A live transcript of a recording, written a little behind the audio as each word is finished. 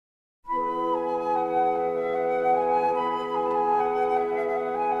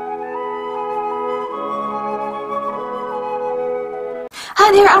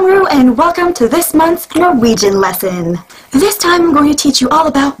Hi there, I'm Roux, and welcome to this month's Norwegian lesson. This time I'm going to teach you all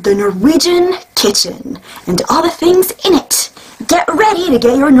about the Norwegian kitchen and all the things in it. Get ready to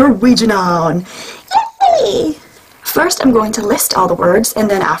get your Norwegian on. Yay! First I'm going to list all the words, and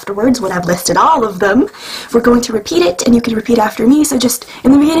then afterwards, when I've listed all of them, we're going to repeat it, and you can repeat after me. So just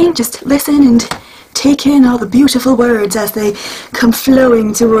in the beginning, just listen and take in all the beautiful words as they come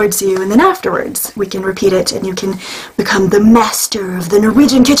flowing towards you, and then afterwards we can repeat it and you can become the master of the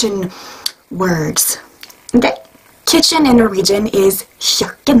Norwegian kitchen words. Okay? Kitchen in Norwegian is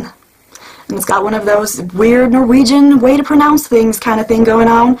kjøkken. And it's got one of those weird Norwegian way to pronounce things kind of thing going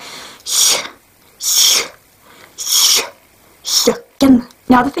on. Kjøkken.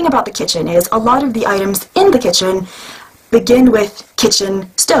 Now the thing about the kitchen is a lot of the items in the kitchen begin with kitchen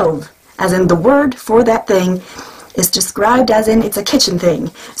stove. As in the word for that thing is described as in it's a kitchen thing.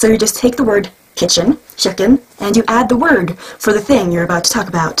 So you just take the word kitchen, kjøkken, and you add the word for the thing you're about to talk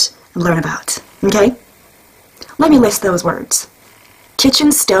about and learn about. Okay? Let me list those words.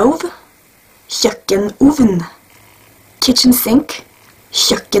 Kitchen stove, kjøkkenoven. Kitchen sink,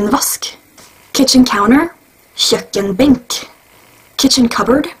 kjøkkenvask. Kitchen counter, kjøkkenbenk. Kitchen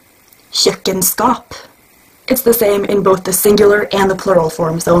cupboard, kjøkkenskap. It's the same in both the singular and the plural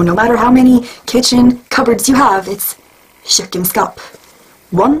form, so no matter how many kitchen cupboards you have, it's kjøkkenskap.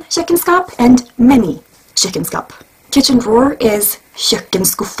 One kjøkkenskap and many kjøkkenskap. Kitchen drawer is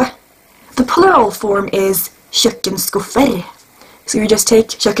kjøkkenskuffe. The plural form is kjøkkenskuffer. So you just take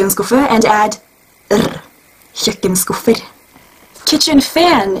kjøkkenskuffe and add r. Kjøkkenskuffer. Kitchen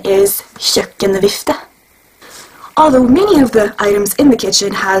fan is kjøkkenvifte. Although many of the items in the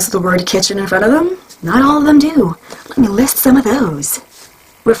kitchen has the word kitchen in front of them, not all of them do. Let me list some of those.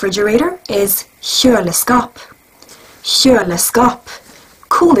 Refrigerator is kjøleskap. Kjøleskap.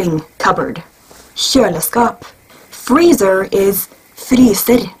 Cooling cupboard. Kjøleskap. Freezer is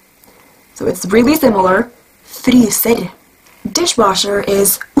fryser. So it's really similar. Fryser. Dishwasher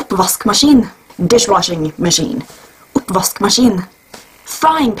is oppvaskmaskin. Dishwashing machine. Oppvaskmaskin.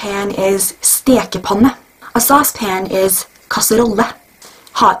 Frying pan is stekepanne. A saucepan is kasserolle.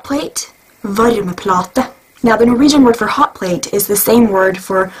 Hot plate, varmeplate. Now the Norwegian word for hot plate is the same word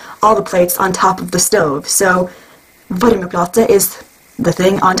for all the plates on top of the stove. So varmeplate is the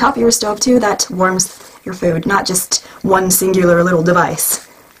thing on top of your stove too that warms your food, not just one singular little device.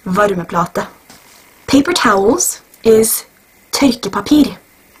 Varmeplate. Paper towels is tørkepapir.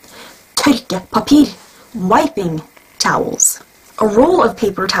 Tørkepapir. Wiping towels. A roll of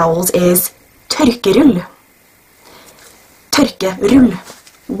paper towels is tørkerull. Tørkerull.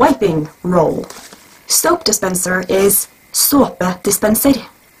 Wiping roll. Soap dispenser is såpedispenser.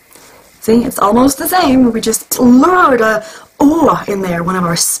 See, it's almost the same. We just lured a O in there, one of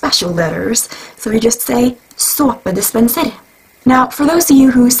our special letters. So we just say såpedispenser. Now, for those of you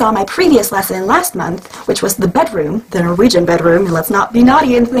who saw my previous lesson last month, which was the bedroom, the Norwegian bedroom, and let's not be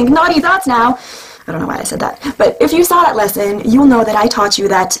naughty and think naughty thoughts now. I don't know why I said that. But if you saw that lesson, you'll know that I taught you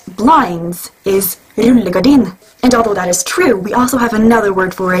that blinds is rullegardin. And although that is true, we also have another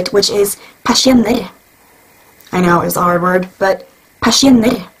word for it, which is persienner. I know, it's a hard word, but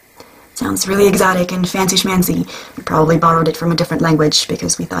persienner sounds really exotic and fancy-schmancy. We probably borrowed it from a different language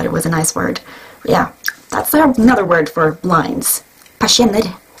because we thought it was a nice word. But yeah, that's another word for blinds.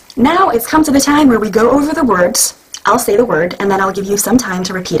 Persienner. Now it's come to the time where we go over the words. I'll say the word, and then I'll give you some time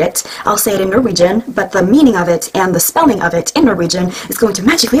to repeat it. I'll say it in Norwegian, but the meaning of it and the spelling of it in Norwegian is going to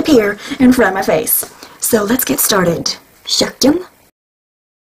magically appear in front of my face. So let's get started. Kjøkken.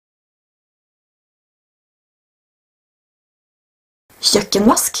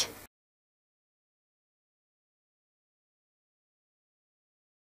 Kjøkkenvask.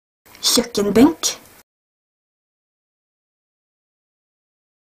 Kjøkkenbenk.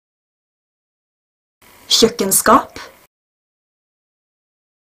 Kjøkkenskap.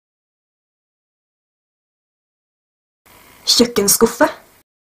 Kjøkkenskuffe.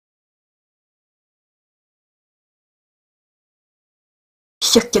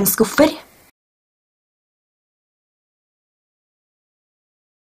 Kjøkkenskuffer.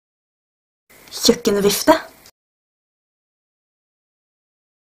 Kjøkkenvifte.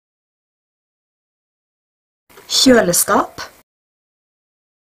 Kjøleskap.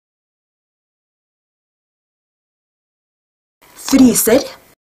 Fryser.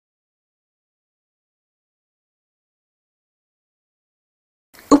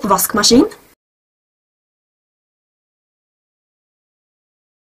 Oppvaskmaskin.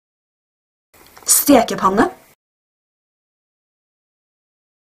 Stekepanne.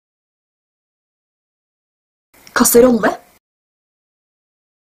 Kasserolle.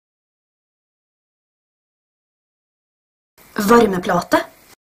 Varmeplate.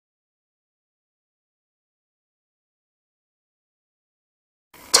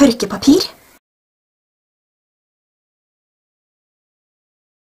 tørkepapir,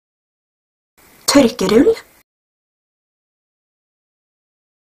 tørkerull,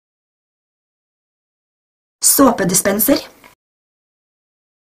 såpedispenser,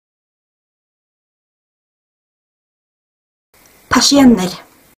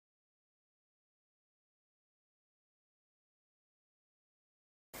 persienner.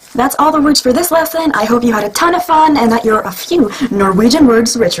 That's all the words for this lesson. I hope you had a ton of fun and that you're a few Norwegian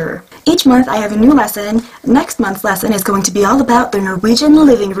words richer. Each month I have a new lesson. Next month's lesson is going to be all about the Norwegian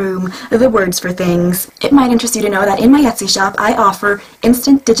living room, the words for things. It might interest you to know that in my Etsy shop I offer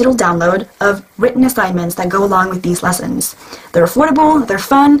instant digital download of written assignments that go along with these lessons. They're affordable, they're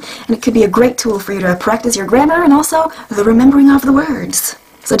fun, and it could be a great tool for you to practice your grammar and also the remembering of the words.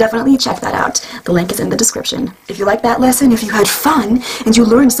 So definitely check that out. The link is in the description. If you like that lesson, if you had fun, and you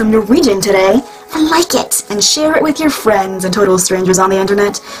learned some Norwegian today, like it and share it with your friends and total strangers on the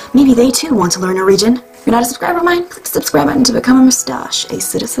internet. Maybe they too want to learn Norwegian. If you're not a subscriber of mine, click the subscribe button to become a mustache, a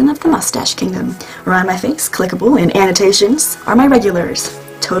citizen of the Mustache Kingdom. Around my face, clickable in annotations, are my regulars.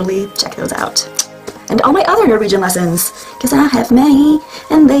 Totally check those out. And all my other Norwegian lessons, because I have many,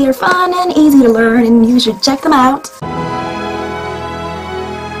 and they are fun and easy to learn, and you should check them out.